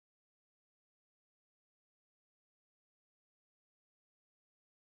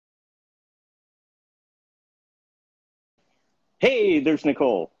Hey, there's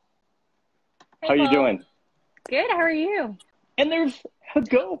Nicole. Hey, How you Paul. doing? Good. How are you? And there's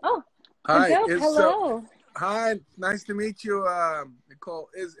HAGOP. Oh, Hi. Hagope, hello. Hi. Nice to meet you, Nicole.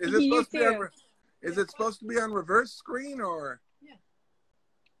 Is it You supposed to be too. is it supposed to be on reverse screen or?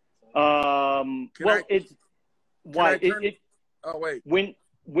 Can Well, I- it's Can why I turn? Oh wait.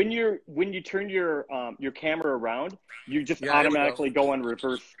 when you turn your camera around, you just Yeah, here we go. automatically go on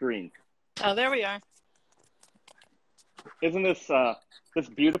reverse screen. Oh, there we are. Isn't this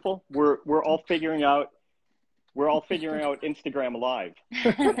beautiful? We're all figuring out Instagram Live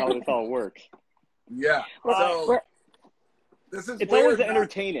and how this all works. Yeah. So We're- this is It's weird. always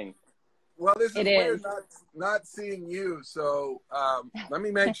entertaining. Well, this is It weird is. not seeing you. So let me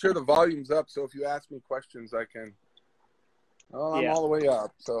make sure the volume's up. So if you ask me questions, I can. Oh, I'm Yeah. all the way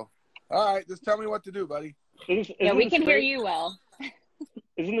up. So all right, just tell me what to do, buddy. Yeah, Isn't we this can hear great? you well.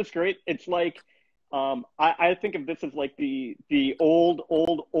 Isn't this great? It's like I think of this as like the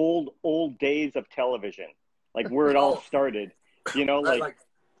old days of television, like where it all Oh. started, Right, like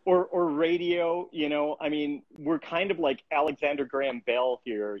or radio, I mean, we're kind of like Alexander Graham Bell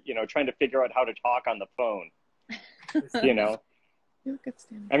here, trying to figure out how to talk on the phone,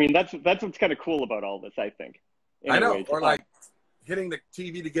 I mean, that's what's kind of cool about all this, I think. I know, Anyways, or like hitting the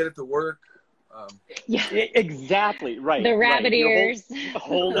TV to get it to work. Yeah. Exactly, right. The right. rabbit ears.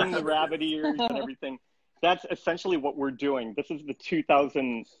 Holding the rabbit ears and everything. That's essentially what we're doing. This is the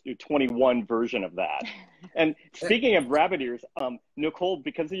 2021 version of that. And speaking of rabbit ears, Nicole,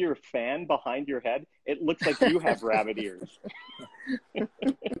 because of your fan behind your head, it looks like you have rabbit ears.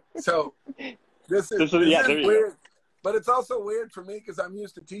 So this is Yeah, there you weird, but it's also weird for me because I'm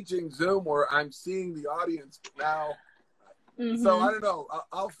used to teaching Zoom where I'm seeing the audience now. So I don't know.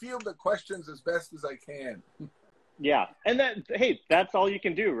 I'll field the questions as best as I can. Yeah, and hey, that's all you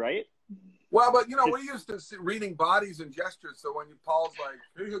can do, right? Well, but we're used to reading bodies and gestures. So when Paul's like,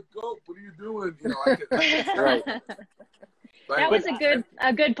 "Hey, go! What are you doing?" I can Right. That was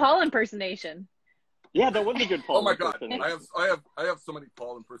a good Paul impersonation. Yeah, that was a good Paul. Oh my God, impersonation. I have so many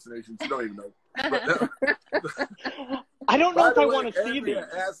Paul impersonations. You don't even know. But, I don't know by if the I way, want to see these. Andrea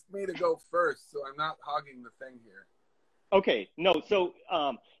asked me to go first, so I'm not hogging the thing here. Okay, no, so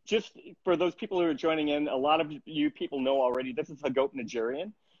just for those people who are joining in, a lot of you people know already, this is HAGOP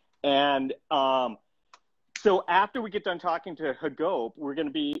Najarian. And so after we get done talking to HAGOP,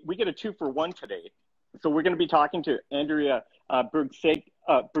 we get a 2-for-1 today. So we're going to be talking to Andrea Bersaglieri.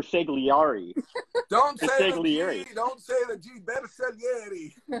 Don't say the Bersaglieri. G. Don't say the G.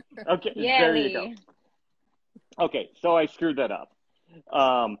 Bersaglieri. Okay, there you go. Okay, so I screwed that up.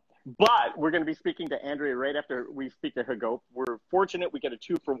 But we're going to be speaking to Andrea right after we speak to HAGOP. We're fortunate we get a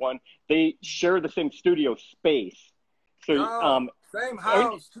 2-for-1. They share the same studio space. So, same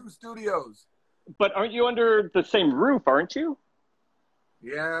house, 2 studios. But aren't you under the same roof, aren't you?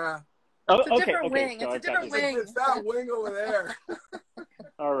 Yeah. It's a different wing. So It's a different wing. It's that wing over there.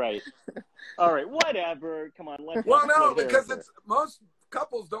 All right, whatever. Come on, let's. Well, no, split because hairs it's most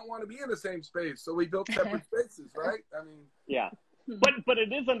couples don't want to be in the same space, so we built separate spaces, right? I mean, yeah, but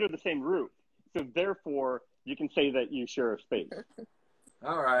it is under the same roof, so therefore you can say that you share a space.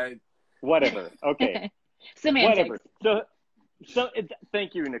 all right. Whatever. Okay. Semantics. Whatever. So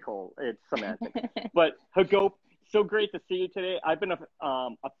thank you, Nicole. It's semantics. But HAGOP, so great to see you today. I've been a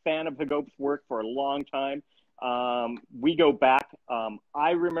fan of HAGOP's work for a long time. We go back.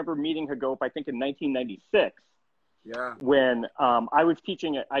 I remember meeting HAGOP, I think, in 1996. Yeah. When I was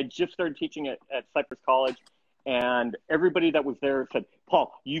teaching it. I just started teaching it at Cypress College, and everybody that was there said,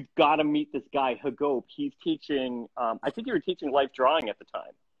 "Paul, you've got to meet this guy, HAGOP. He's teaching. I think you were teaching life drawing at the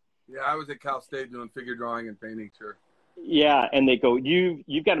time." Yeah, I was at Cal State doing figure drawing and painting, sure. Yeah, and they go,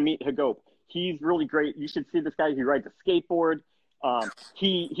 you've got to meet HAGOP. He's really great. You should see this guy. He rides a skateboard.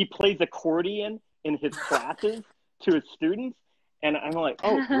 He plays accordion in his classes to his students. And I'm like,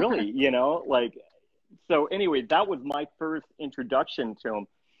 oh, really? So anyway, that was my first introduction to him.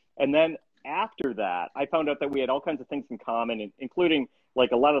 And then after that, I found out that we had all kinds of things in common, including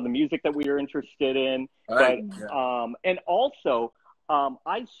like a lot of the music that we were interested in. Right. But, Yeah. And also,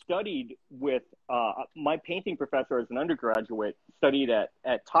 I studied with my painting professor as an undergraduate, studied at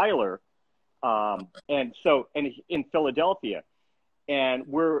Tyler, and in Philadelphia. And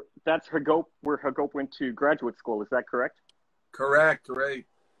that's HAGOP, where HAGOP went to graduate school. Is that correct? Correct. Right.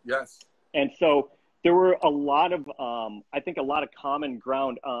 Yes. And so there were a lot of, I think, a lot of common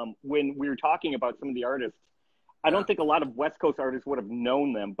ground when we were talking about some of the artists. I don't think a lot of West Coast artists would have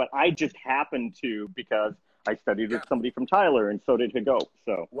known them, but I just happened to because I studied with somebody from Tyler, and so did HAGOP.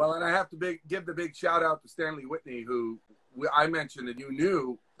 So well, and I have to give the big shout out to Stanley Whitney, who I mentioned and you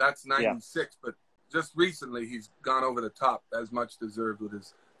knew. That's 96, but just recently he's gone over the top, as much deserved with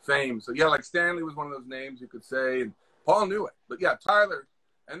his fame. So yeah, like Stanley was one of those names you could say, and Paul knew it. But yeah, Tyler.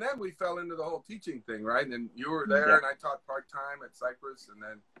 And then we fell into the whole teaching thing, right? And then you were there, and I taught part-time at Cypress, and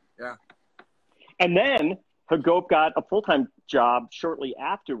then, yeah. And then HAGOP got a full-time job shortly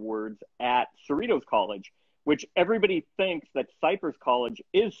afterwards at Cerritos College, which everybody thinks that Cypress College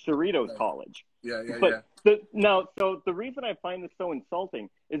is Cerritos College. Yeah. So the reason I find this so insulting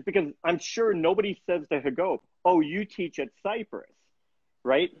is because I'm sure nobody says to HAGOP, "Oh, you teach at Cypress,"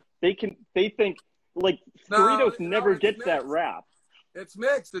 right? They think like Cerritos never gets that rap. It's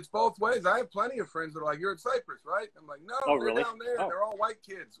mixed. It's both ways. I have plenty of friends that are like, "You're at Cypress, right?" I'm like, "No, they're really? down there. They're all white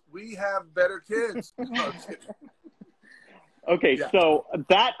kids. We have better kids." Okay, so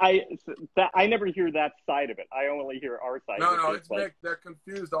that I never hear that side of it. I only hear our side. No, it's mixed. They're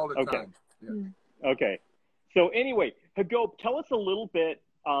confused all the time. Yeah. Okay. So anyway, HAGOP, tell us a little bit.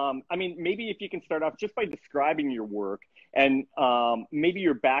 I mean, maybe if you can start off just by describing your work and maybe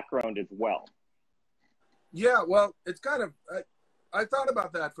your background as well. Yeah, well, it's kind of. I thought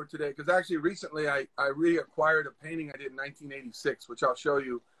about that for today because actually recently I reacquired a painting I did in 1986, which I'll show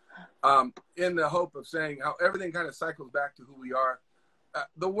you in the hope of saying how everything kind of cycles back to who we are.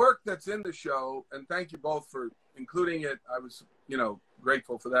 The work that's in the show, and thank you both for including it. I was,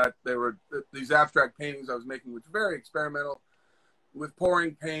 grateful for that. There were these abstract paintings I was making, which were very experimental with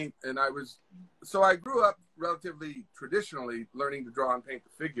pouring paint. And I grew up relatively traditionally learning to draw and paint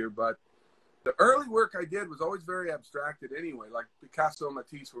the figure, but the early work I did was always very abstracted anyway, like Picasso and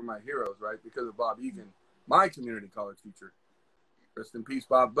Matisse were my heroes, right? Because of Bob Egan, my community college teacher. Rest in peace,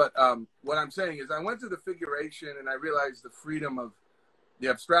 Bob. But what I'm saying is I went through the figuration and I realized the freedom of the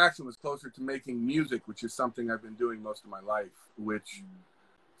abstraction was closer to making music, which is something I've been doing most of my life,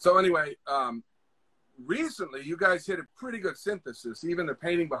 so anyway, recently you guys hit a pretty good synthesis. Even the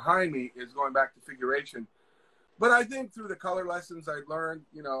painting behind me is going back to figuration. But I think through the color lessons I learned,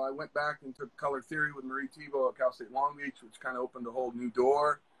 I went back and took color theory with Marie Thibault at Cal State Long Beach, which kind of opened a whole new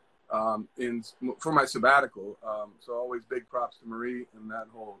door for my sabbatical. So always big props to Marie and that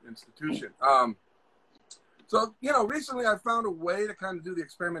whole institution. So, recently I found a way to kind of do the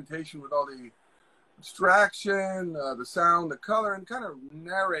experimentation with all the abstraction, the sound, the color, and kind of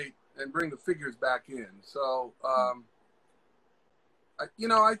narrate and bring the figures back in. So,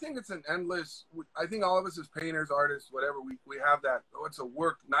 I think it's an endless, I think all of us as painters, artists, whatever, we have that, it's a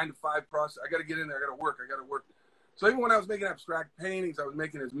work 9-to-5 process. I got to get in there. I got to work. So even when I was making abstract paintings, I was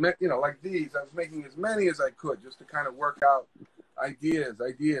making like these, I was making as many as I could just to kind of work out ideas,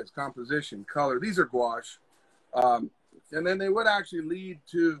 composition, color. These are gouache. And then they would actually lead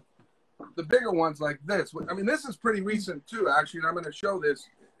to the bigger ones like this. I mean, this is pretty recent too, actually, and I'm going to show this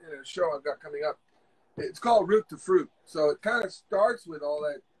in a show I've got coming up. It's called Root to Fruit. So it kind of starts with all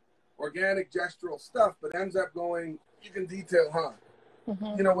that organic gestural stuff, but ends up going, you can detail,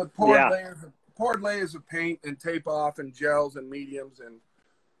 with poured layers of paint and tape off and gels and mediums. And,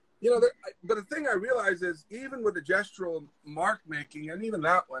 but the thing I realize is even with the gestural mark making, and even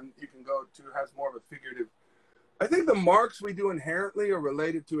that one you can go to has more of a figurative, I think the marks we do inherently are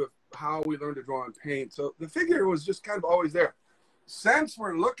related to how we learn to draw and paint. So the figure was just kind of always there. Since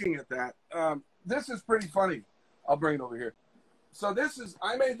we're looking at that, this is pretty funny. I'll bring it over here. So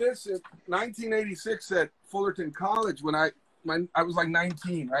I made this in 1986 at Fullerton College when I was like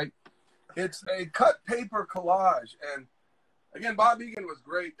 19, right? It's a cut paper collage. And again, Bob Egan was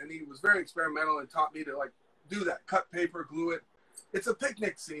great and he was very experimental and taught me to do that, cut paper, glue it. It's a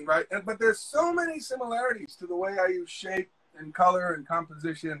picnic scene, right? But there's so many similarities to the way I use shape and color and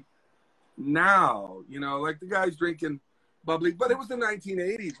composition now, like the guy's drinking bubbly, but it was the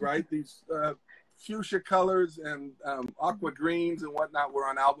 1980s, right? These fuchsia colors and aqua greens and whatnot were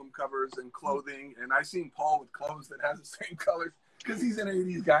on album covers and clothing. And I seen Paul with clothes that has the same colors because he's an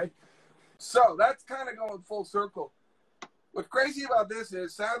 80s guy. So that's kind of going full circle. What's crazy about this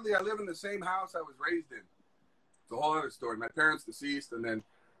is, sadly, I live in the same house I was raised in. It's a whole other story. My parents deceased, and then,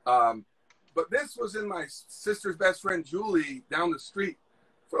 but this was in my sister's best friend, Julie, down the street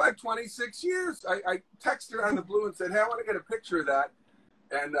for like 26 years. I texted her out of the blue and said, hey, I want to get a picture of that.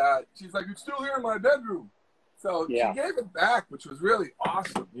 And she's like, it's still here in my bedroom. So she gave it back, which was really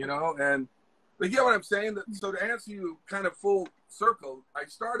awesome, and you get what I'm saying? So to answer you kind of full circle, I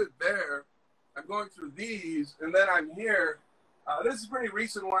started there. I'm going through these, and then I'm here. This is a pretty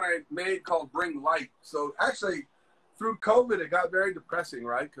recent one I made called Bring Light. So actually, through COVID, it got very depressing,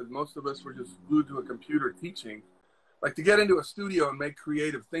 right? Because most of us were just glued to a computer teaching. Like to get into a studio and make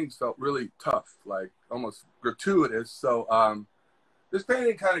creative things felt really tough, like almost gratuitous. So this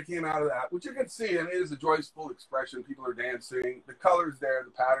painting kind of came out of that, which you can see, and it is a joyful expression. People are dancing. The color's there.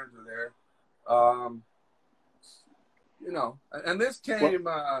 The patterns are there. You know, and this came.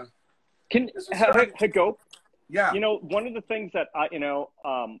 HAGOP? Yeah. You know, one of the things that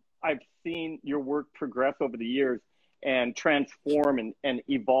I've seen your work progress over the years and transform and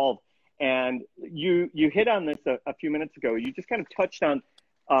evolve. And you hit on this a few minutes ago. You just kind of touched on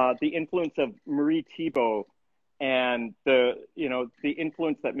the influence of Marie Thibault and the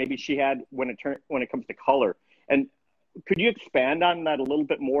influence that maybe she had when it comes to color. And could you expand on that a little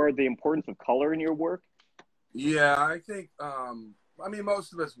bit more, the importance of color in your work? Yeah, I think, I mean,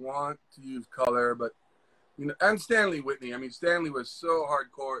 most of us want to use color, but, you know, and Stanley Whitney, I mean, Stanley was so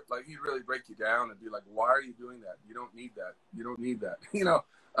hardcore, like, he'd really break you down and be like, why are you doing that? You don't need that. You don't need that, you know?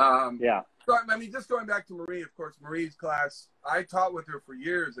 Yeah. So, I mean, just going back to Marie, of course, Marie's class, I taught with her for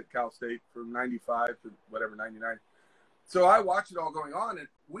years at Cal State from 95 to whatever, 99. So I watched it all going on, and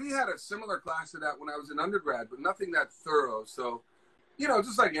we had a similar class to that when I was in undergrad, but nothing that thorough. So, you know,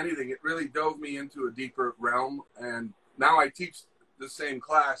 just like anything, it really dove me into a deeper realm. And now I teach the same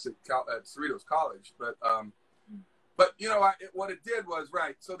class at Cerritos College. But you know, what it did was,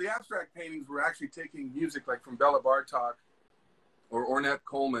 right, so the abstract paintings were actually taking music like from Bela Bartok or Ornette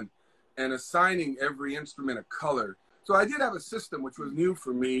Coleman and assigning every instrument a color. So I did have a system which was new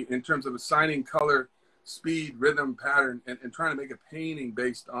for me in terms of assigning color, speed, rhythm, pattern, and trying to make a painting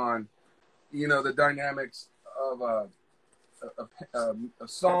based on, you know, the dynamics of a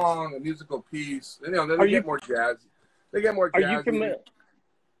song, a musical piece. You know, they get more jazz. They get more jazz. Are you familiar,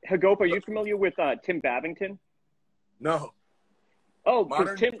 HAGOP, are you familiar with Tim Babington? No. Oh,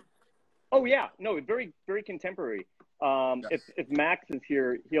 Modern? Tim. Oh yeah, no, very very contemporary. Yes. If Max is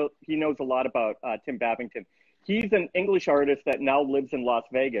here, he knows a lot about Tim Babington. He's an English artist that now lives in Las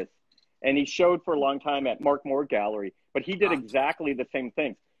Vegas, and he showed for a long time at Mark Moore Gallery. But he did exactly the same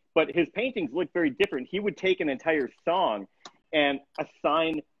things. But his paintings look very different. He would take an entire song and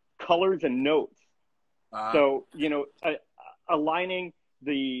assign colors and notes. So, you know, aligning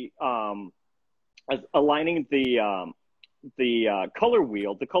the color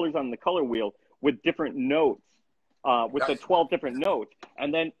wheel, the colors on the color wheel with different notes, with the 12 different notes,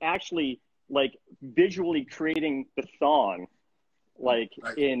 and then actually like visually creating the song, like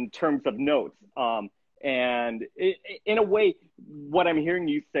in terms of notes. And in a way, what I'm hearing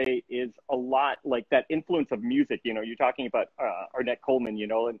you say is a lot like that influence of music. You know, you're talking about Ornette Coleman, you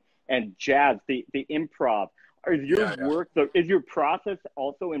know, and jazz, the improv. Is your work, is your process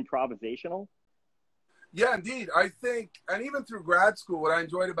also improvisational? Yeah, indeed. I think, and even through grad school, what I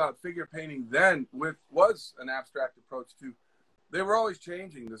enjoyed about figure painting then was an abstract approach to, they were always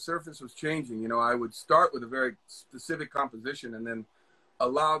changing. The surface was changing. You know, I would start with a very specific composition and then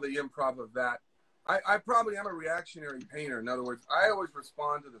allow the improv of that. I probably am a reactionary painter. In other words, I always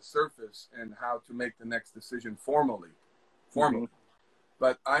respond to the surface and how to make the next decision formally. Mm-hmm.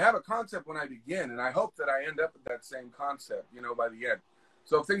 But I have a concept when I begin, and I hope that I end up with that same concept, you know, by the end.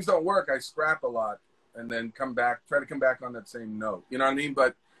 So if things don't work, I scrap a lot and then try to come back on that same note. You know what I mean?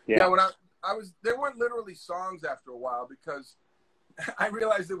 But yeah, when there weren't literally songs after a while because I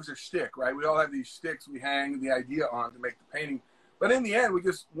realized it was a shtick, right? We all have these shticks we hang the idea on to make the painting. But in the end, we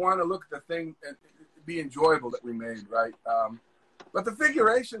just want to look at the thing and be enjoyable that we made, right? But the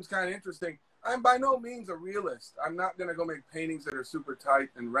figuration's kind of interesting. I'm by no means a realist. I'm not going to go make paintings that are super tight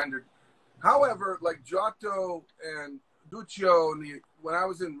and rendered. However, like Giotto and Duccio, when I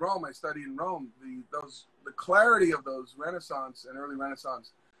was in Rome, I studied in Rome, the clarity of those Renaissance and early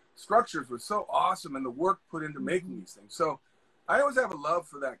Renaissance structures was so awesome, and the work put into making these things. So I always have a love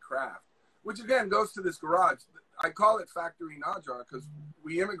for that craft, which again goes to this garage. I call it Factory Najar because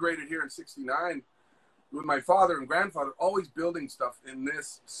we immigrated here in '69 with my father and grandfather, always building stuff in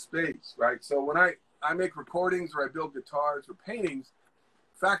this space, right? So when I make recordings or I build guitars or paintings,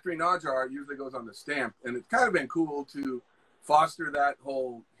 Factory Najar usually goes on the stamp. And it's kind of been cool to foster that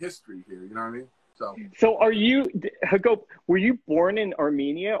whole history here, you know what I mean? So are you, HAGOP, were you born in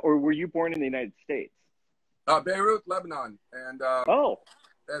Armenia or were you born in the United States? Beirut, Lebanon. And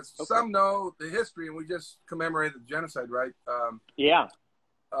as some know the history, and we just commemorated the genocide, right?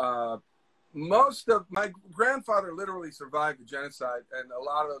 Most of my grandfather literally survived the genocide, and a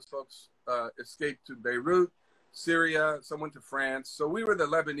lot of those folks escaped to Beirut, Syria, some went to France. So we were the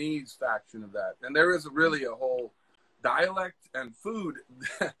Lebanese faction of that. And there is really a whole dialect and food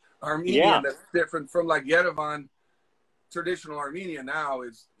Armenian that's different from like Yerevan. Traditional Armenia now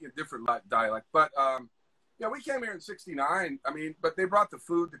is a different dialect. But we came here in '69. I mean, but they brought the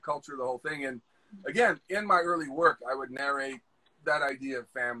food, the culture, the whole thing. And again, in my early work, I would narrate that idea of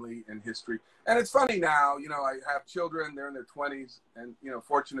family and history. And it's funny now, you know, I have children, they're in their 20s, and, you know,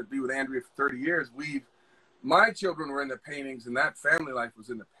 fortunate to be with Andrea for 30 years. We've my children were in the paintings, and that family life was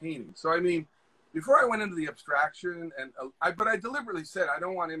in the paintings. So, I mean, before I went into the abstraction, but I deliberately said, I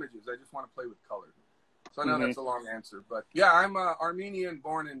don't want images. I just want to play with color. So I know that's a long answer. But, yeah, I'm Armenian,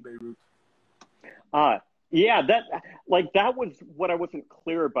 born in Beirut. Yeah, that was what I wasn't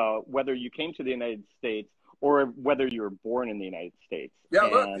clear about, whether you came to the United States or whether you were born in the United States. Yeah,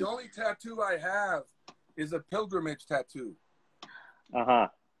 look, the only tattoo I have is a pilgrimage tattoo.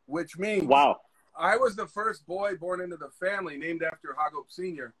 Which means I was the first boy born into the family named after HAGOP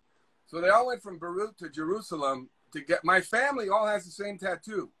Sr. So they all went from Beirut to Jerusalem to get, my family all has the same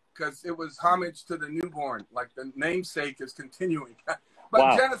tattoo because it was homage to the newborn, like the namesake is continuing.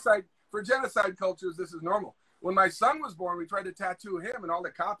 But for genocide cultures, this is normal. When my son was born, we tried to tattoo him, and all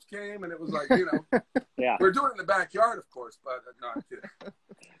the cops came, and it was like, you know, we're doing it in the backyard, of course, but no, I'm kidding.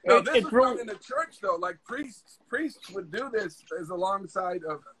 No, this was really done in the church, though. Like priests would do this as alongside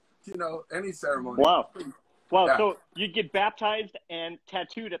of, you know, any ceremony. Wow. So you'd get baptized and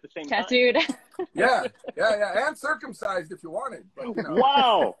tattooed at the same time. Yeah, and circumcised if you wanted. But, you know.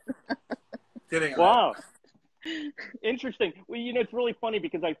 Wow. Kidding. Wow. Interesting. Well, you know, it's really funny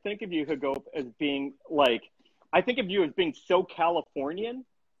because I think of you, HAGOP, as being like, I think of you as being so Californian,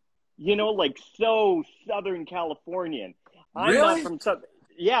 you know, like so Southern Californian. I'm not from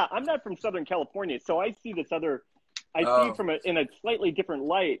I'm not from Southern California, so I see this other, I see it from in a slightly different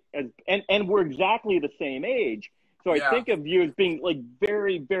light, and we're exactly the same age. So I think of you as being like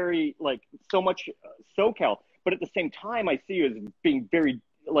very, very like so much SoCal, but at the same time, I see you as being very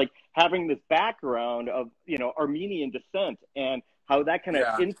like having this background of, you know, Armenian descent and how that kind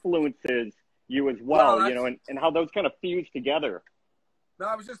of influences you as well, you know, and how those kind of fuse together. No,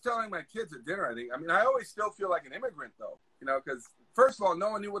 I was just telling my kids at dinner, I think. I mean, I always still feel like an immigrant, though, you know, because first of all,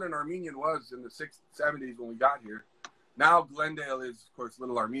 no one knew what an Armenian was in the 70s when we got here. Now Glendale is, of course,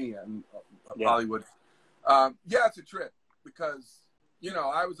 Little Armenia in Hollywood. It's a trip because, you know,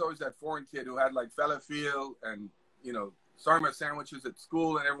 I was always that foreign kid who had like falafel and, you know, sarma sandwiches at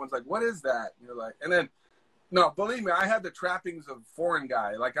school, and everyone's like, what is that? And you're like, and then, no, believe me, I had the trappings of foreign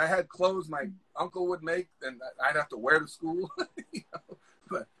guy. Like I had clothes my uncle would make and I'd have to wear to school. You know?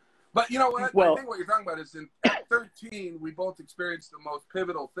 But you know what? I think what you're talking about is at 13, we both experienced the most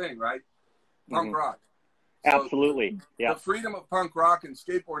pivotal thing, right? Punk rock. So absolutely. Yeah. The freedom of punk rock and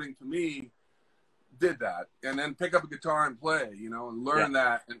skateboarding to me did that. And then pick up a guitar and play, you know, and learn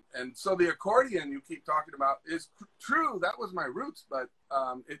that. And so the accordion you keep talking about is true. That was my roots, but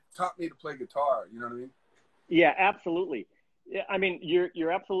it taught me to play guitar. You know what I mean? Yeah, absolutely. Yeah, I mean,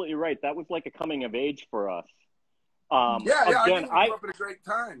 you're absolutely right. That was like a coming of age for us. I think we grew up at a great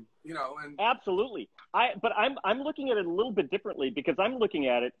time, you know. And absolutely. But I'm looking at it a little bit differently because I'm looking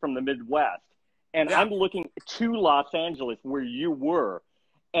at it from the Midwest, and I'm looking to Los Angeles where you were,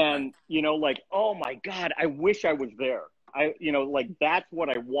 and you know, like, oh my God, I wish I was there. You know, like that's what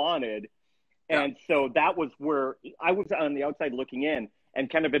I wanted, and so that was where I was on the outside looking in and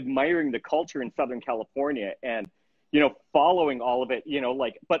kind of admiring the culture in Southern California and, you know, following all of it, you know,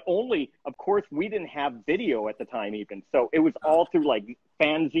 like, but only, of course, we didn't have video at the time even. So it was all through like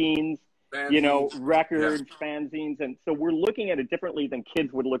fanzines, you know, records, fanzines. And so we're looking at it differently than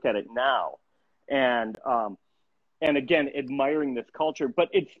kids would look at it now. And again, admiring this culture. But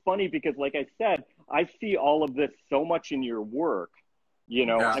it's funny because, like I said, I see all of this so much in your work, you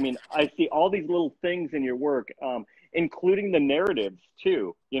know, I mean, I see all these little things in your work, including the narratives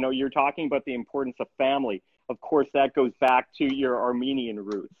too. You know, you're talking about the importance of family. Of course, that goes back to your Armenian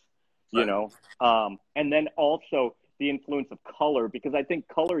roots, you know, and then also the influence of color, because I think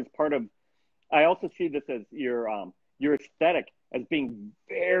color is part of, I also see this as your aesthetic as being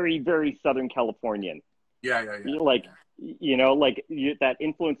very, very Southern Californian. Like, you know, like that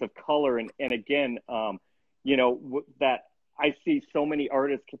influence of color. And again, you know, that I see so many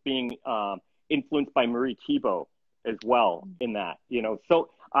artists being influenced by Marie Thibault as well in that, you know,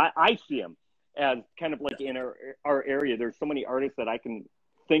 so I see them as kind of like in our area. There's so many artists that I can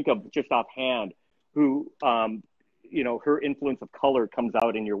think of just offhand who, you know, her influence of color comes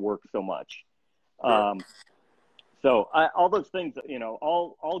out in your work so much. So all those things, you know,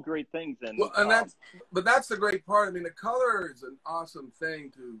 all great things. And that's the great part. I mean, the color is an awesome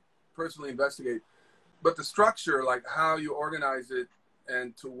thing to personally investigate, but the structure, like how you organize it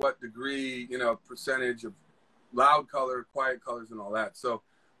and to what degree, you know, percentage of loud color, quiet colors, and all that. So,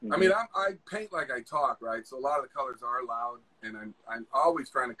 I mean, I paint like I talk, right? So a lot of the colors are loud, and I'm always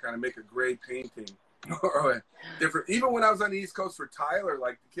trying to kind of make a gray painting or different. Even when I was on the East Coast for Tyler,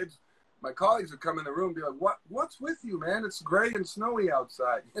 like the kids, my colleagues would come in the room and be like, what's with you, man? It's gray and snowy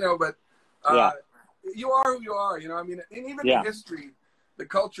outside, you know, but you are who you are, you know. I mean, and even in history, the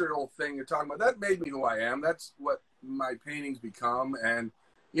cultural thing you're talking about, that made me who I am. That's what my paintings become. And,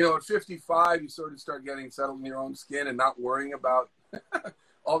 you know, at 55, you sort of start getting settled in your own skin and not worrying about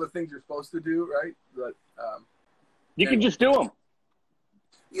all the things you're supposed to do, right? But you can just do them.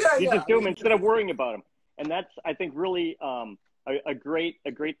 Yeah, you yeah. just do them instead of worrying about them. And that's, I think, really a great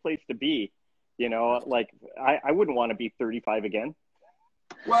place to be. You know, like I wouldn't want to be 35 again.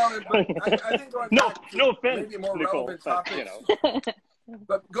 Well, but I think going back to no offense, maybe a more Nicole, relevant but, topic. you know.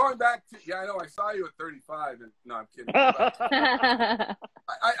 But going back to, yeah, I know I saw you at 35, and no, I'm kidding. But,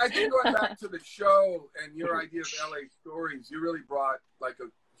 I think going back to the show and your idea of LA stories, you really brought like a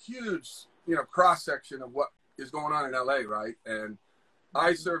huge, you know, cross section of what is going on in LA, right? And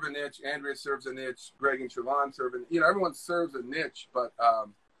I serve a niche, Andrea serves a niche, Greg and Siobhan serve a, you know, everyone serves a niche, but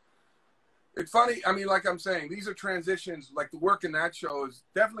it's funny. I mean, like I'm saying, these are transitions. Like the work in that show is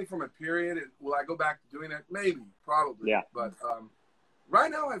definitely from a period. And will I go back to doing it? Maybe, probably. Yeah. But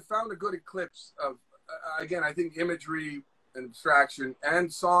right now, I've found a good eclipse of, again, I think imagery and abstraction and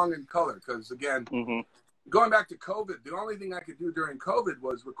song and color. Because again, going back to COVID, the only thing I could do during COVID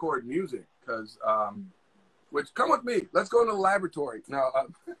was record music. Because, which come with me. Let's go into the laboratory. No,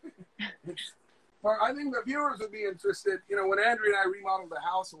 I think the viewers would be interested. You know, when Andrea and I remodeled the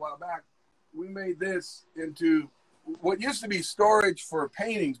house a while back, we made this into what used to be storage for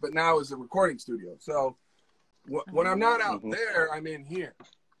paintings, but now is a recording studio. So when I'm not out there, I'm in here,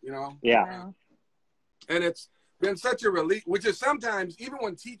 you know? Yeah. And it's been such a relief, which is sometimes, even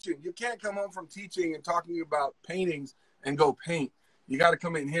when teaching, you can't come home from teaching and talking about paintings and go paint. You got to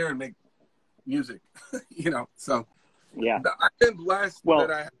come in here and make music, you know? So yeah, I've been blessed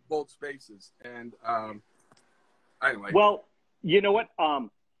that I have both spaces. And anyway. Well, you know what?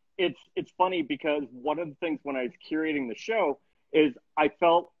 It's funny because one of the things when I was curating the show is I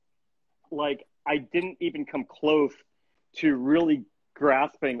felt like I didn't even come close to really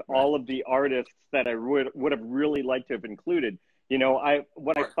grasping all of the artists that I would have really liked to have included. You know,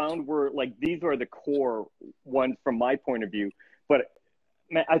 what I found were like, these are the core ones from my point of view, but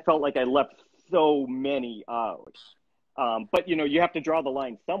I felt like I left so many out. But you know, you have to draw the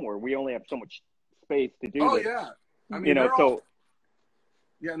line somewhere. We only have so much space to do this. Oh yeah. I mean, you know, so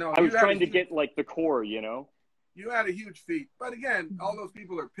yeah, no, I was trying to get like the core, you know. You had a huge feat, but again, all those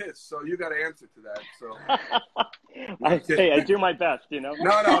people are pissed, so you got to answer to that. So, hey, I do my best, you know.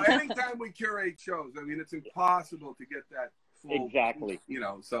 No. Anytime we curate shows, I mean, it's impossible to get that full. Exactly. You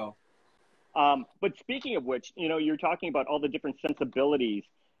know, so. But speaking of which, you know, you're talking about all the different sensibilities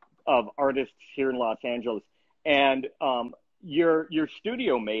of artists here in Los Angeles, and your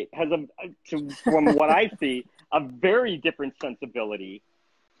studio mate has from what I see, a very different sensibility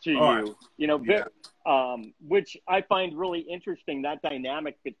to you, you know, which I find really interesting, that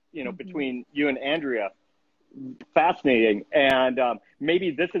dynamic, you know, between you and Andrea, fascinating. And maybe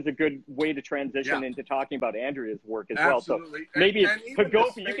this is a good way to transition into talking about Andrea's work as well. So maybe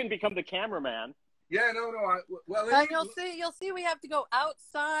HAGOP, you can become the cameraman. Yeah, no. And you'll see we have to go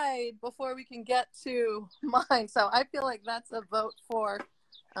outside before we can get to mine. So I feel like that's a vote for,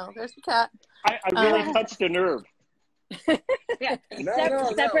 oh, there's the cat. I really touched a nerve. Yeah,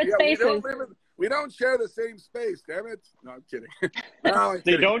 separate spaces. We don't share the same space, damn it. No, I'm kidding. No,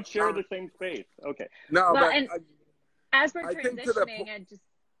 they don't share the same space. Okay. No, well, but and as we're transitioning,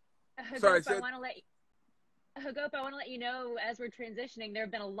 I want to let HAGOP, I want to let you know, as we're transitioning, there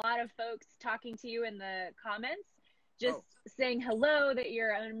have been a lot of folks talking to you in the comments, just saying hello, that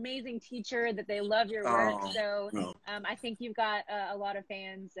you're an amazing teacher, that they love your work. So I think you've got a lot of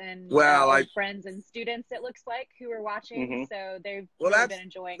fans and friends and students, it looks like, who are watching. So they've really been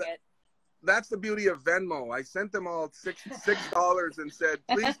enjoying it. That's the beauty of Venmo. I sent them all $6 and said,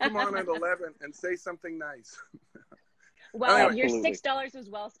 please come on at 11 and say something nice. Well, your $6 was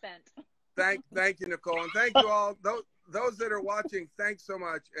well spent. Thank you, Nicole. And thank you all. Those that are watching, thanks so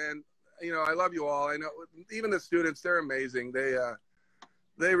much. And, you know, I love you all. I know even the students, they're amazing.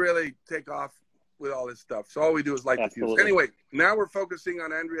 They really take off with all this stuff. So all we do is light the fuse. Anyway, now we're focusing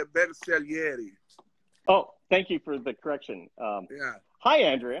on Andrea Bersaglieri. Oh, thank you for the correction. Hi,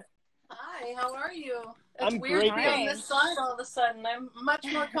 Andrea. Hi, how are you? I'm weird great. to be on this side all of a sudden. I'm much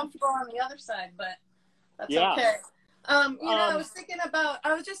more comfortable on the other side, but that's okay. You know, I was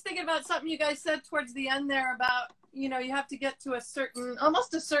just thinking about something you guys said towards the end there about, you know, you have to get to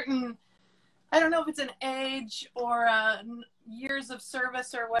almost a certain, I don't know if it's an age or years of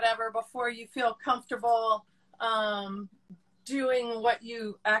service or whatever before you feel comfortable doing what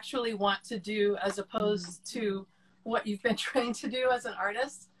you actually want to do as opposed to what you've been trained to do as an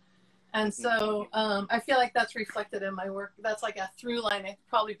artist. And so I feel like that's reflected in my work. That's like a through line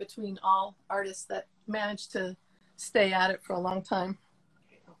probably between all artists that manage to stay at it for a long time.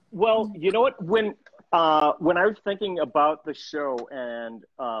 Well, you know what? When I was thinking about the show and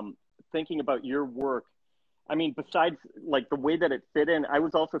thinking about your work, I mean, besides like the way that it fit in, I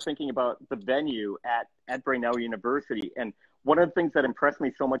was also thinking about the venue at Brenau University. And one of the things that impressed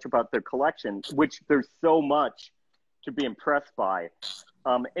me so much about their collection, which there's so much to be impressed by,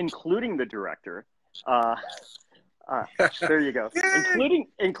 including the director. There you go.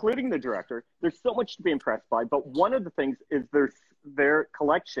 Including the director. There's so much to be impressed by. But one of the things is their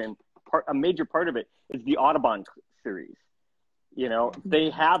collection. A major part of it is the Audubon series. You know, they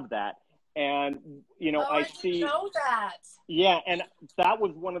have that, and you know, I see. Didn't know that. Yeah, and that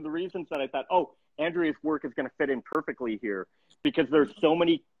was one of the reasons that I thought, oh, Andrea's work is going to fit in perfectly here, because there's so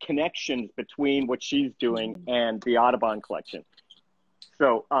many connections between what she's doing and the Audubon collection.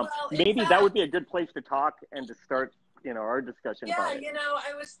 So maybe that would be a good place to talk and to start, you know, our discussion about it. Yeah, you know,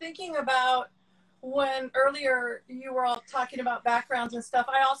 I was thinking about when earlier you were all talking about backgrounds and stuff.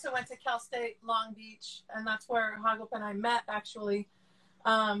 I also went to Cal State Long Beach, and that's where Hagop and I met, actually.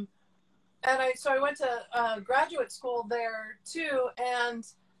 So I went to graduate school there too, and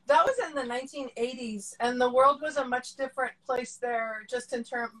that was in the 1980s, and the world was a much different place there, just in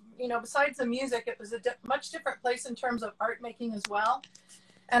terms, you know, besides the music, it was a much different place in terms of art making as well.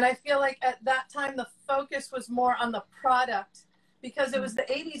 And I feel like at that time, the focus was more on the product, because it was the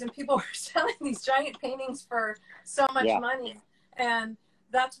 80s and people were selling these giant paintings for so much money. And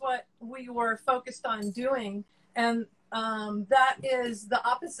that's what we were focused on doing. And that is the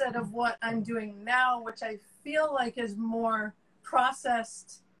opposite of what I'm doing now, which I feel like is more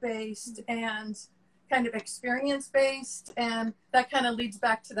processed based and kind of experience based. And that kind of leads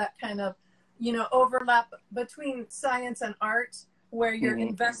back to that kind of, you know, overlap between science and art, where you're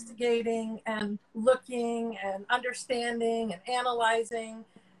investigating and looking and understanding and analyzing.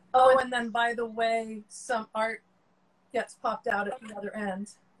 Oh, and then by the way, some art gets popped out at the other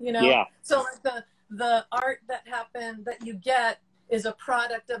end, you know? Yeah. So like the art that you get is a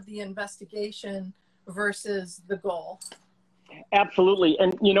product of the investigation versus the goal. Absolutely.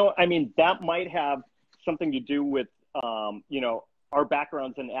 And, you know, I mean, that might have something to do with, you know, our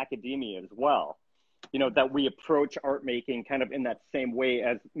backgrounds in academia as well. You know, that we approach art making kind of in that same way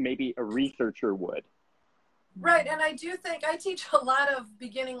as maybe a researcher would. Right, and I do think I teach a lot of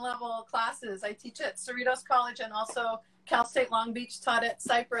beginning level classes. I teach at Cerritos College, and also Cal State Long Beach, taught at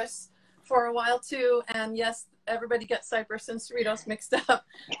Cypress for a while too. And yes, everybody gets Cypress and Cerritos mixed up.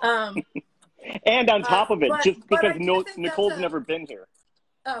 And on top of it, just because Nicole's never been here.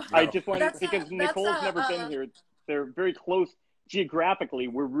 Oh, I just wanted, because Nicole's never been here, they're very close. Geographically,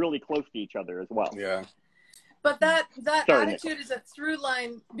 we're really close to each other as well. Yeah. But that Sorry, attitude Nicole. is a through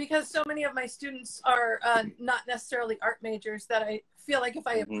line, because so many of my students are not necessarily art majors, that I feel like if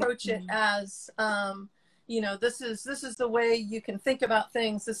I approach it as, you know, this is the way you can think about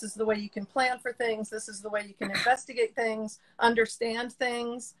things. This is the way you can plan for things. This is the way you can investigate things, understand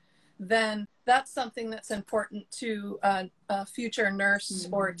things. Then that's something that's important to a future nurse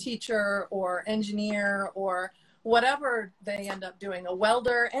or teacher or engineer or whatever they end up doing, a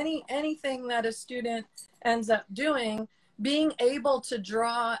welder, anything that a student ends up doing. Being able to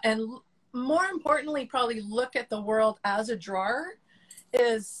draw, and more importantly, probably look at the world as a drawer,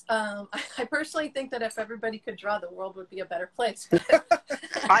 is, I personally think that if everybody could draw, the world would be a better place.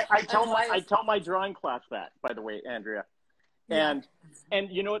 I tell my drawing class that, by the way, Andrea. And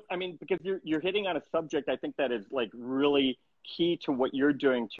you know what, I mean, because you're hitting on a subject I think that is like really key to what you're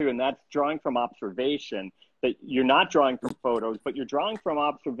doing too, and that's drawing from observation. That you're not drawing from photos, but you're drawing from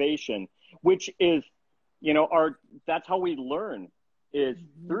observation, which is, you know, that's how we learn, is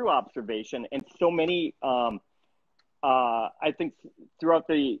through observation. And so many, I think throughout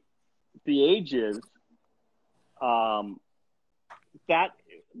the ages, that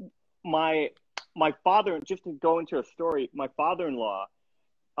my father, just to go into a story, my father-in-law,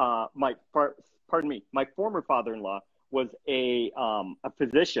 my former father-in-law was a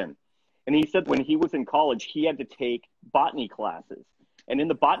physician. And he said when he was in college, he had to take botany classes. And in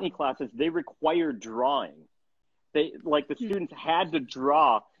the botany classes, they required drawing. The students had to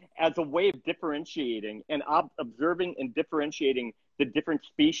draw as a way of differentiating and observing and differentiating the different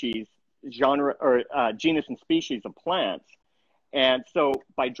species, genre, or genus and species of plants. And so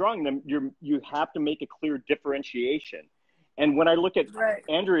by drawing them, you have to make a clear differentiation. And when I look at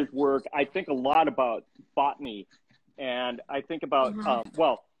Andrea's work, I think a lot about botany. And I think about,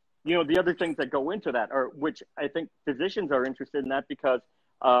 well, you know, the other things that go into that are, which I think physicians are interested in that because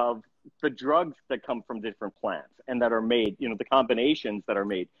of the drugs that come from different plants and that are made, you know, the combinations that are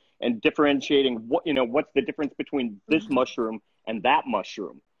made, and differentiating what, you know, what's the difference between this mushroom and that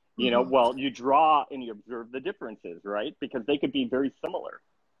mushroom. You know, well, you draw and you observe the differences, right? Because they could be very similar.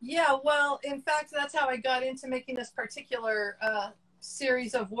 Yeah, well, in fact, that's how I got into making this particular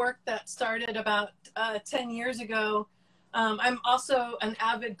series of work that started about 10 years ago. I'm also an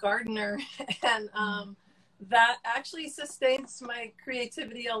avid gardener, and that actually sustains my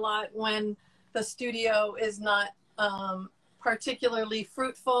creativity a lot when the studio is not particularly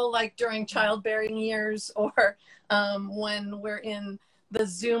fruitful, like during childbearing years, or when we're in the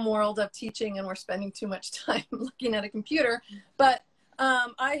Zoom world of teaching and we're spending too much time looking at a computer. But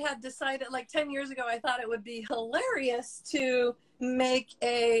I had decided, like 10 years ago, I thought it would be hilarious to make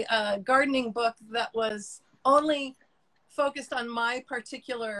a gardening book that was only focused on my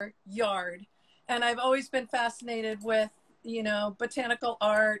particular yard. And I've always been fascinated with, you know, botanical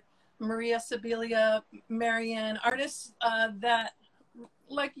art, Maria Sibylla, Marianne, artists that,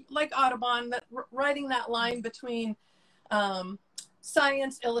 like Audubon, that writing that line between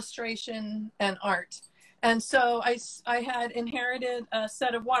science, illustration, and art. And so I had inherited a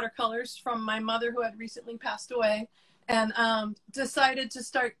set of watercolors from my mother, who had recently passed away, and decided to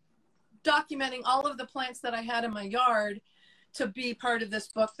start documenting all of the plants that I had in my yard to be part of this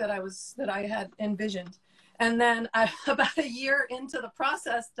book that I had envisioned. And then about a year into the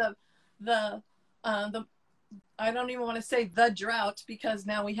process, the I don't even want to say the drought, because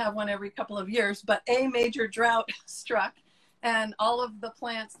now we have one every couple of years, but a major drought struck, and all of the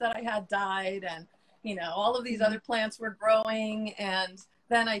plants that I had died, and you know, all of these other plants were growing. And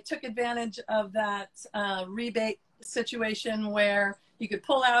then I took advantage of that rebate situation where you could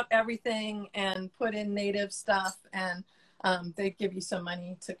pull out everything and put in native stuff, and they'd give you some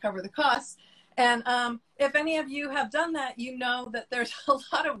money to cover the costs. And if any of you have done that, you know that there's a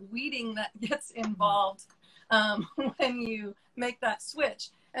lot of weeding that gets involved when you make that switch.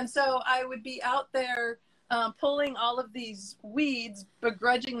 And so I would be out there pulling all of these weeds,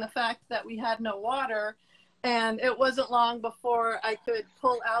 begrudging the fact that we had no water. And it wasn't long before I could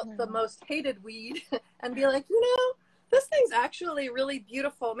pull out the most hated weed and be like, you know, this thing's actually really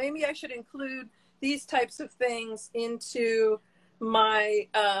beautiful. Maybe I should include these types of things into my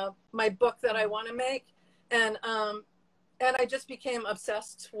my book that I want to make. And I just became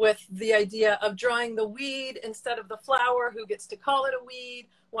obsessed with the idea of drawing the weed instead of the flower. Who gets to call it a weed?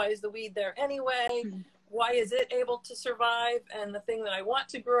 Why is the weed there anyway? Why is it able to survive and the thing that I want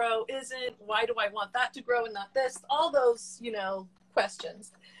to grow isn't? Why do I want that to grow and not this? All those, you know,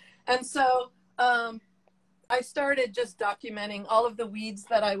 questions. And so I started just documenting all of the weeds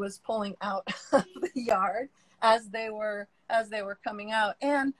that I was pulling out of the yard as they were coming out,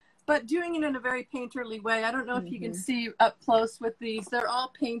 but doing it in a very painterly way. I don't know if you can see up close with these. They're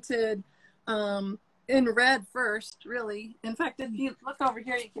all painted in red first, really. In fact, if you look over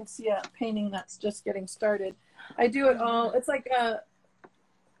here, you can see a painting that's just getting started. I do it all. It's like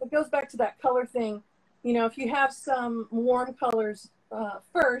it goes back to that color thing. You know, if you have some warm colors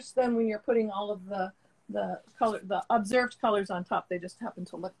first, then when you're putting all of the observed colors on top, they just happen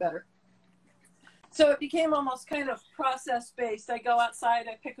to look better. So it became almost kind of process-based. I go outside,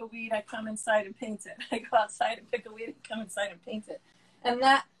 I pick a weed, I come inside and paint it. I go outside and pick a weed, and come inside and paint it. And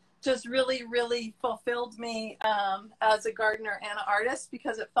that just really, really fulfilled me as a gardener and an artist,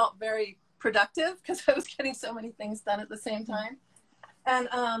 because it felt very productive, because I was getting so many things done at the same time. And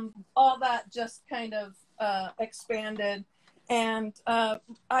all that just kind of expanded. And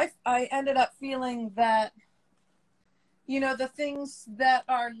I ended up feeling that, you know, the things that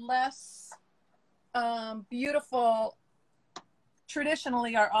are less beautiful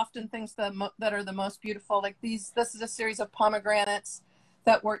traditionally are often things that are the most beautiful. Like this is a series of pomegranates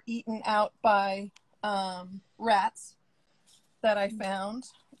that were eaten out by rats that I found.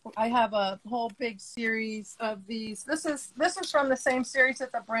 I have a whole big series of these. This is from the same series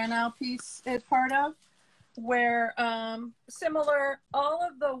that the Brenau piece is part of, where similar, all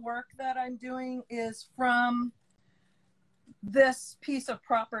of the work that I'm doing is from this piece of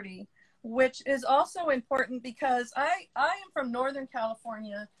property, which is also important because I am from Northern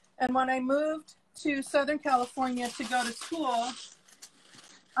California, and when I moved to Southern California to go to school,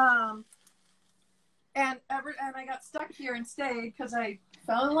 and I got stuck here and stayed because I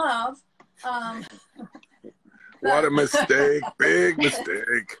fell in love. What a mistake, big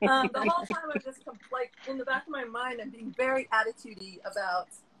mistake. The whole time I'm just like in the back of my mind, I'm being very attitude-y about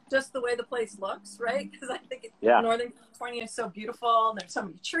just the way the place looks, right? Because I think Northern California is so beautiful, and there's so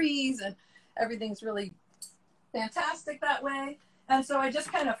many trees, and everything's really fantastic that way. And so I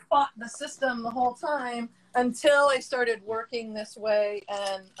just kind of fought the system the whole time until I started working this way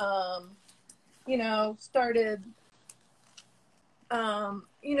and, you know, started,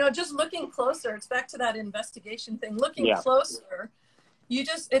 you know, just looking closer. It's back to that investigation thing. Looking closer,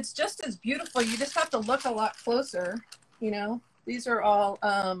 it's just as beautiful. You just have to look a lot closer, you know. These are all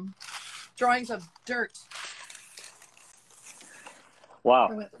drawings of dirt. Wow.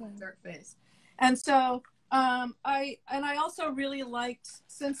 With dirt face. And so I also really liked,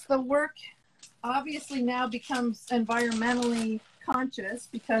 since the work obviously now becomes environmentally conscious,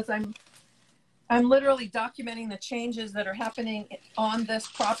 because I'm literally documenting the changes that are happening on this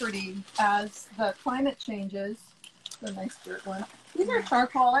property as the climate changes. The nice dirt one. These are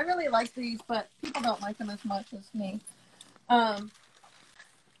charcoal. I really like these, but people don't like them as much as me.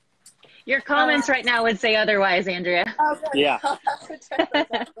 Your comments right now would say otherwise, Andrea. Okay. Yeah. I'll have to check those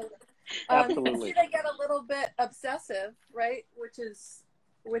out later. Absolutely. See, they get a little bit obsessive, right? Which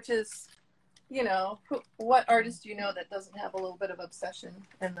is, you know, what artist do you know that doesn't have a little bit of obsession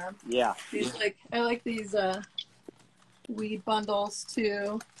in them? Yeah. I like these weed bundles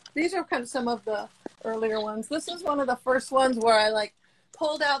too. These are kind of some of the earlier ones. This is one of the first ones where I like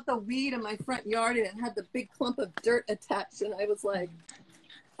pulled out the weed in my front yard and it had the big clump of dirt attached, and I was like,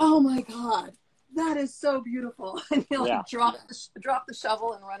 oh my God, that is so beautiful. And you like drop the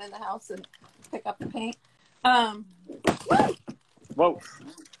shovel and run in the house and pick up the paint. Whoa.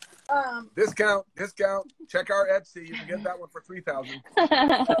 Discount. Check our Etsy. You can get that one for $3,000. Anyway,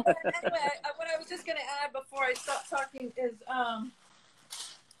 what I was just going to add before I stop talking is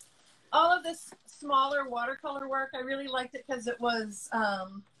all of this smaller watercolor work. I really liked it because it was,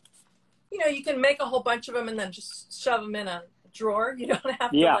 you know, you can make a whole bunch of them and then just shove them in a drawer. You don't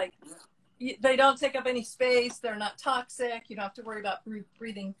have to like, they don't take up any space. They're not toxic. You don't have to worry about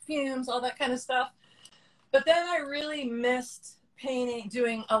breathing fumes, all that kind of stuff. But then I really missed painting,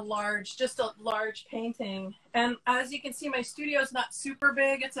 doing just a large painting. And as you can see, my studio is not super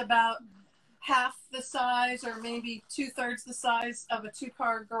big. It's about half the size or maybe 2/3 the size of a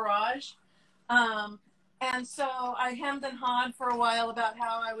 2-car garage. And so I hemmed and hawed for a while about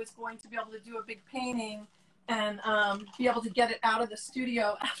how I was going to be able to do a big painting and be able to get it out of the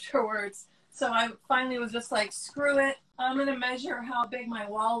studio afterwards. So I finally was just like, screw it. I'm going to measure how big my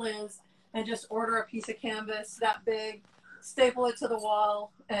wall is and just order a piece of canvas that big, staple it to the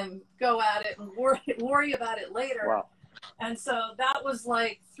wall, and go at it and worry about it later. Wow. And so that was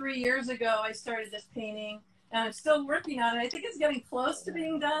like 3 years ago I started this painting, and I'm still working on it. I think it's getting close to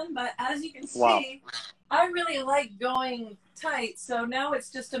being done, but as you can see, I really like going tight. So now it's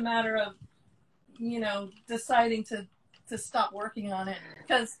just a matter of, you know, deciding to stop working on it,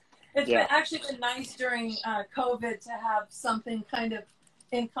 because it's actually been nice during COVID to have something kind of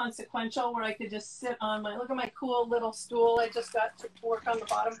inconsequential where I could just sit on look at my cool little stool I just got to work on the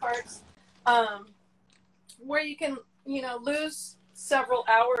bottom parts, where you can, you know, lose several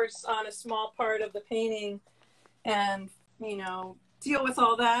hours on a small part of the painting and, you know, deal with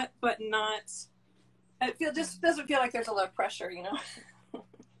all that, but not, just doesn't feel like there's a lot of pressure, you know.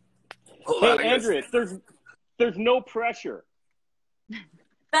 Hey, Andrea, there's no pressure.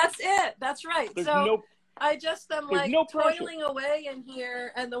 That's it. That's right. I just am like toiling away in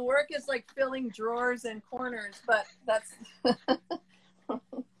here, and the work is like filling drawers and corners, but that's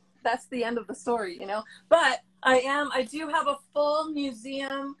that's the end of the story, you know. But I do have a full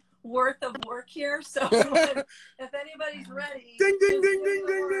museum worth of work here, so if anybody's ready, ding ding ding ding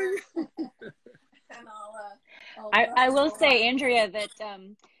ding ding. And I will say, Andrea, that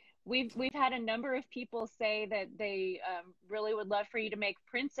we've had a number of people say that they really would love for you to make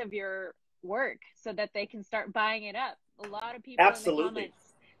prints of your work so that they can start buying it up. A lot of people in the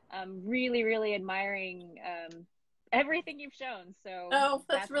comments really admiring everything you've shown. So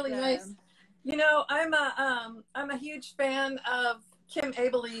that's really nice. You know, I'm a huge fan of Kim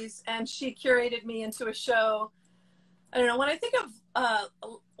Abelese, and she curated me into a show. I don't know, when I think of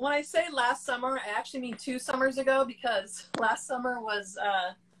when I say last summer, I actually mean 2 summers ago, because last summer was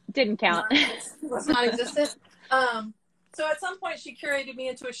didn't count. Was non-existent. So at some point she curated me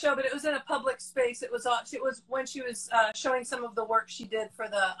into a show, but it was in a public space. It was when she was showing some of the work she did for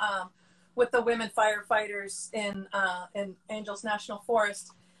the with the women firefighters in Angels National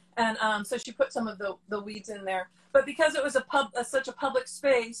Forest, and so she put some of the weeds in there. But because it was such a public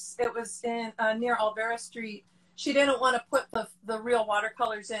space, it was in near Alvera Street. She didn't want to put the real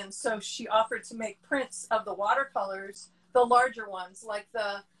watercolors in, so she offered to make prints of the watercolors, the larger ones, like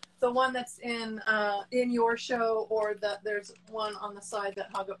the one that's in your show, or there's one on the side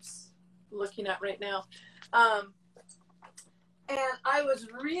that HAGOP's looking at right now. And I was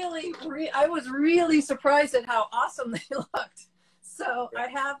really surprised at how awesome they looked. So I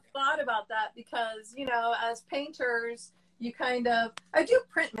have thought about that, because, you know, as painters, you I do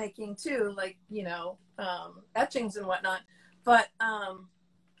printmaking too, like, you know, etchings and whatnot. But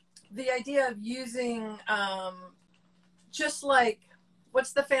the idea of using just like,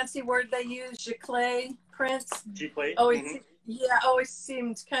 what's the fancy word they use? Giclée prints. Giclée. Oh, always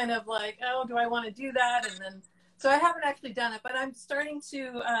seemed kind of like, oh, do I want to do that? And then, so I haven't actually done it, but I'm starting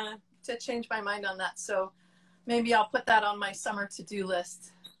to change my mind on that. So maybe I'll put that on my summer to-do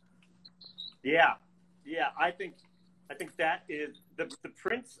list. Yeah. I think that is the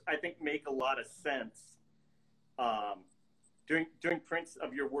prints. I think make a lot of sense. Doing prints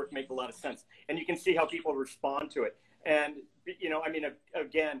of your work make a lot of sense, and you can see how people respond to it. And I mean,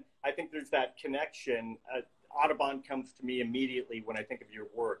 again, I think there's that connection. Audubon comes to me immediately when I think of your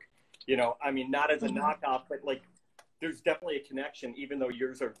work. I mean, not as a knockoff, but like, there's definitely a connection, even though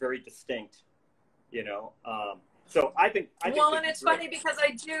yours are very distinct. So I think. Well, and it's funny because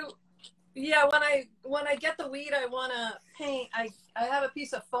I do. Yeah, when I get the weed I want to paint, I have a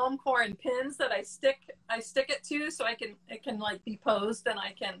piece of foam core and pins that I stick it to, so it can like be posed and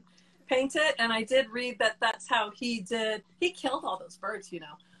I can paint it. And I did read that that's how he killed all those birds,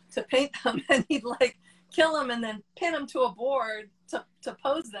 to paint them, and he'd like kill them and then pin them to a board to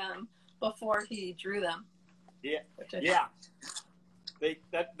pose them before he drew them. Yeah, yeah.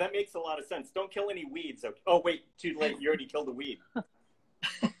 That makes a lot of sense. Don't kill any weeds. Oh wait, too late. You already killed the weed.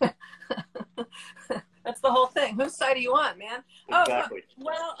 That's the whole thing. Whose side are you on, man? Exactly. Oh,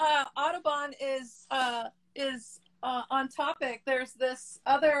 well, Audubon is on topic. There's this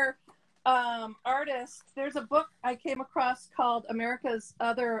other artist. There's a book I came across called America's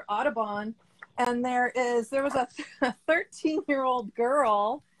Other Audubon, and there was a 13-year-old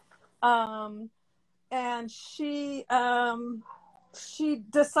girl, and she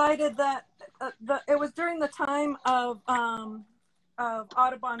decided that it was during the time of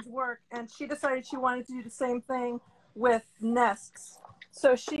Audubon's work, and she decided she wanted to do the same thing with nests.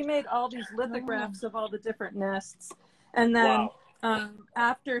 So she made all these lithographs of all the different nests, and then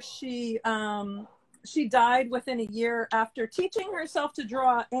after she died within a year after teaching herself to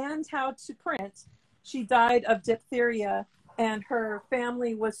draw and how to print. She died of diphtheria, and her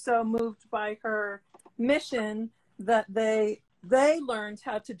family was so moved by her mission that they learned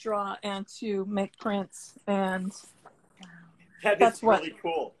how to draw and to make prints. And that's really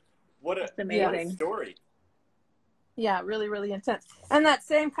cool. What a story. Yeah, really, really intense. And that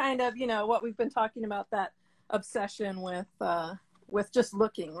same kind of, what we've been talking about, that obsession with just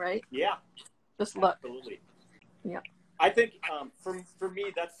looking, right? Yeah. Just look. Absolutely. Yeah. I think for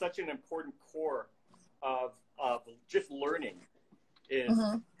me, that's such an important core of just learning is,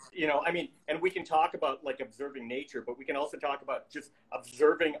 I mean, and we can talk about like observing nature, but we can also talk about just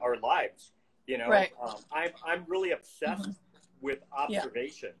observing our lives, Right. I'm really obsessed with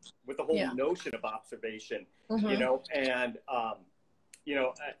observation, with the whole notion of observation, and,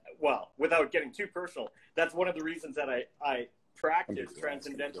 well, without getting too personal, that's one of the reasons that I practice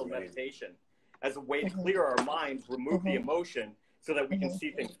transcendental meditation as a way to clear our minds, remove the emotion so that we can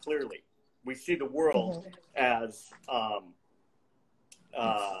see things clearly. We see the world as,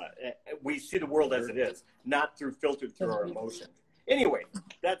 we see the world as it is, not filtered through our emotions. Anyway,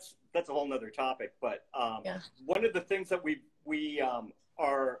 that's a whole nother topic, but one of the things that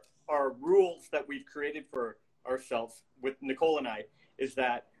our rules that we've created for ourselves with Nicole and I is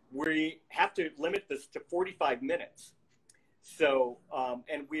that we have to limit this to 45 minutes. So,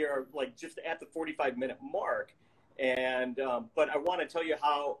 and we are like just at the 45-minute mark. And, but I want to tell you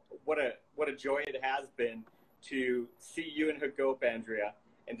what a joy it has been to see you in HAGOP, Andrea,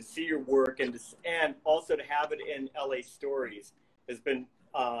 and to see your work and also to have it in LA Stories has been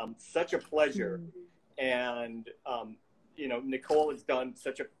such a pleasure. And, Nicole has done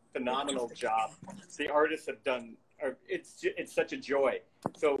such a phenomenal job. The artists have done, it's such a joy.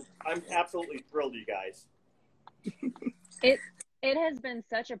 So I'm absolutely thrilled, you guys. It has been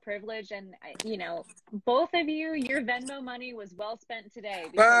such a privilege, and both of you, your Venmo money was well spent today.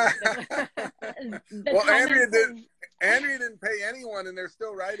 Well, Andrea didn't pay anyone, and they're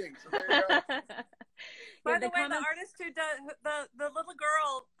still writing. So there you go. By the way, the artist who does the little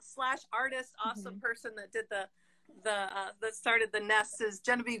girl / artist, awesome person that did that started the nest is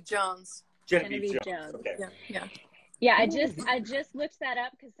Genevieve Jones. Genevieve Jones. Okay. Yeah, I just looked that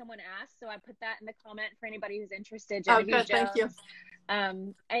up because someone asked, so I put that in the comment for anybody who's interested. Genevieve Jones. Thank you.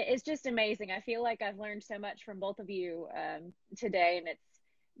 It's just amazing. I feel like I've learned so much from both of you today, and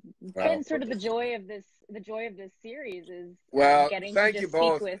it's been sort of the joy of this series is getting thank to you just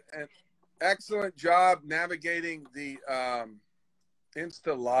both. speak with. And excellent job navigating the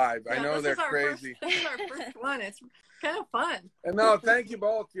Insta Live. I know they're crazy. This is our first one. It's kind of fun. And no, thank you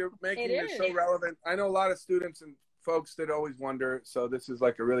both. You're making it so relevant. I know a lot of students and folks that always wonder, so this is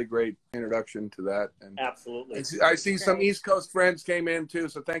like a really great introduction to that. And absolutely. I see some East Coast friends came in too,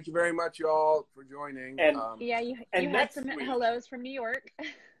 so thank you very much, y'all, for joining. And you had some hellos from New York.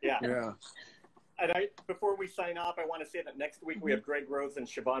 Yeah. before we sign off, I want to say that next week we have Greg Rose and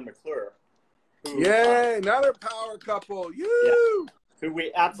Siobhan McClure. Yay, another power couple. Who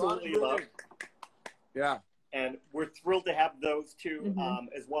we absolutely love. Yeah. And we're thrilled to have those two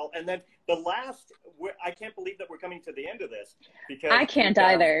as well. And then the last, I can't believe that we're coming to the end of this. Because I can't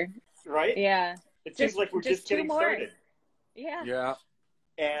either. Right? Yeah. It seems like we're just getting started. Yeah. Yeah.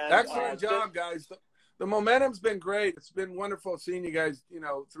 And, excellent job, guys. The momentum's been great. It's been wonderful seeing you guys,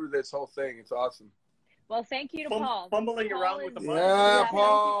 through this whole thing. It's awesome. Well, thank you to Paul. Fumbling around with the mic. Yeah,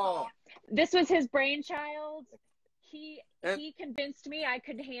 Paul. This was his brainchild. He convinced me I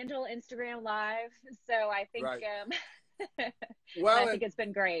could handle Instagram Live, so I think I think it's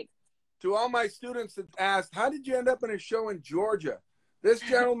been great. To all my students that asked, how did you end up in a show in Georgia? This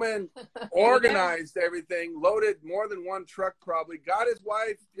gentleman organized everything, loaded more than one truck probably, got his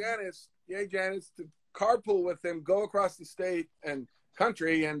wife, Janice, to carpool with him, go across the state and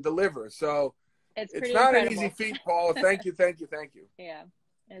country and deliver. So it's not an easy feat, Paul. Thank you. Yeah,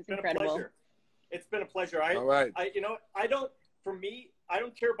 it's incredible. It's been a pleasure. All right. I don't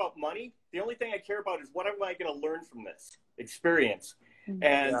care about money. The only thing I care about is what am I going to learn from this experience.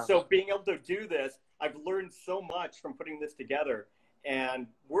 And so being able to do this, I've learned so much from putting this together and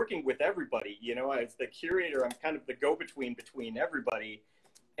working with everybody. As the curator, I'm kind of the go-between between everybody.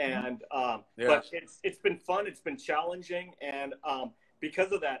 And but it's been fun. It's been challenging. And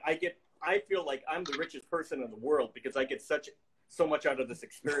because of that, I feel like I'm the richest person in the world because I get so much out of this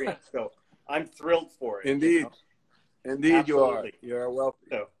experience. So I'm thrilled for it. Indeed. Indeed, absolutely. you are welcome.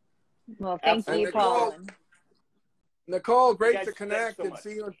 So, well, thank you, Paul. Nicole, great to connect and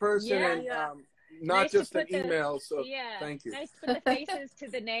see you in person and not nice just an email. So thank you. Nice to put the faces to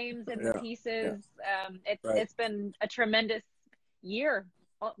the names and the pieces. It's been a tremendous year.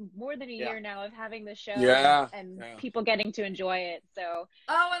 More than a year now of having the show and people getting to enjoy it. So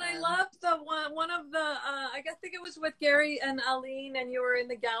and I loved the one of the I think it was with Gary and Aline, and you were in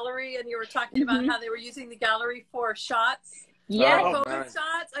the gallery and you were talking about how they were using the gallery for shots. COVID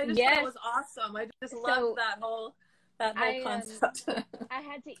shots. I just thought it was awesome. I just loved that whole concept. I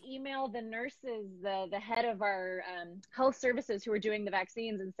had to email the nurses, the head of our health services who were doing the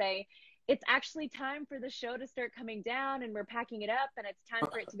vaccines, and say, it's actually time for the show to start coming down and we're packing it up and it's time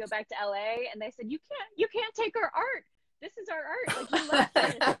for it to go back to LA. And they said, you can't take our art. This is our art. Like, you love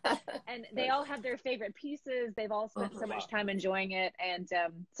this. And they all have their favorite pieces. They've all spent so much time enjoying it. And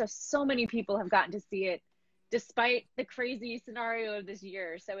so many people have gotten to see it despite the crazy scenario of this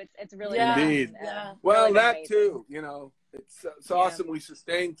year. So it's really indeed. Well, really that amazing. Too, it's awesome. We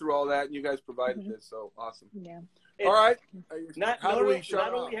sustained through all that and you guys provided this. So awesome. Yeah. All right. Not only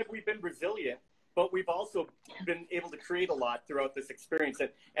have we been resilient, but we've also been able to create a lot throughout this experience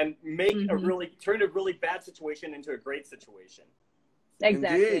and make turn a really bad situation into a great situation.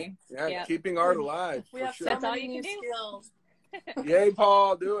 Exactly. Indeed. Keeping art alive. We have that's all you can do. Skills. Yay,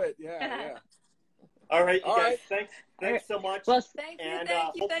 Paul, do it. Yeah. All right, you guys. Thanks so much. Well, thank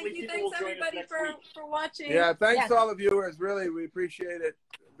you. Thanks everybody for watching. Yeah, thanks to all the viewers. Really, we appreciate it.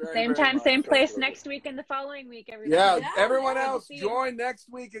 Same time, same place next week and the following week, everybody. Everyone else, join next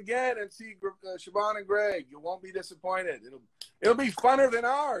week again and see Siobhan and Greg. You won't be disappointed. It'll be funner than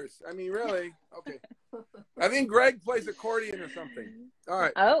ours. I mean, really. Okay. I think Greg plays accordion or something. All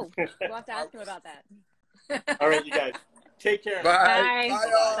right. Oh, we'll have to ask him about that. All right, you guys. Take care. Bye. Bye,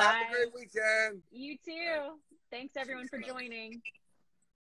 y'all. Have a great weekend. You too. Thanks, everyone, for joining.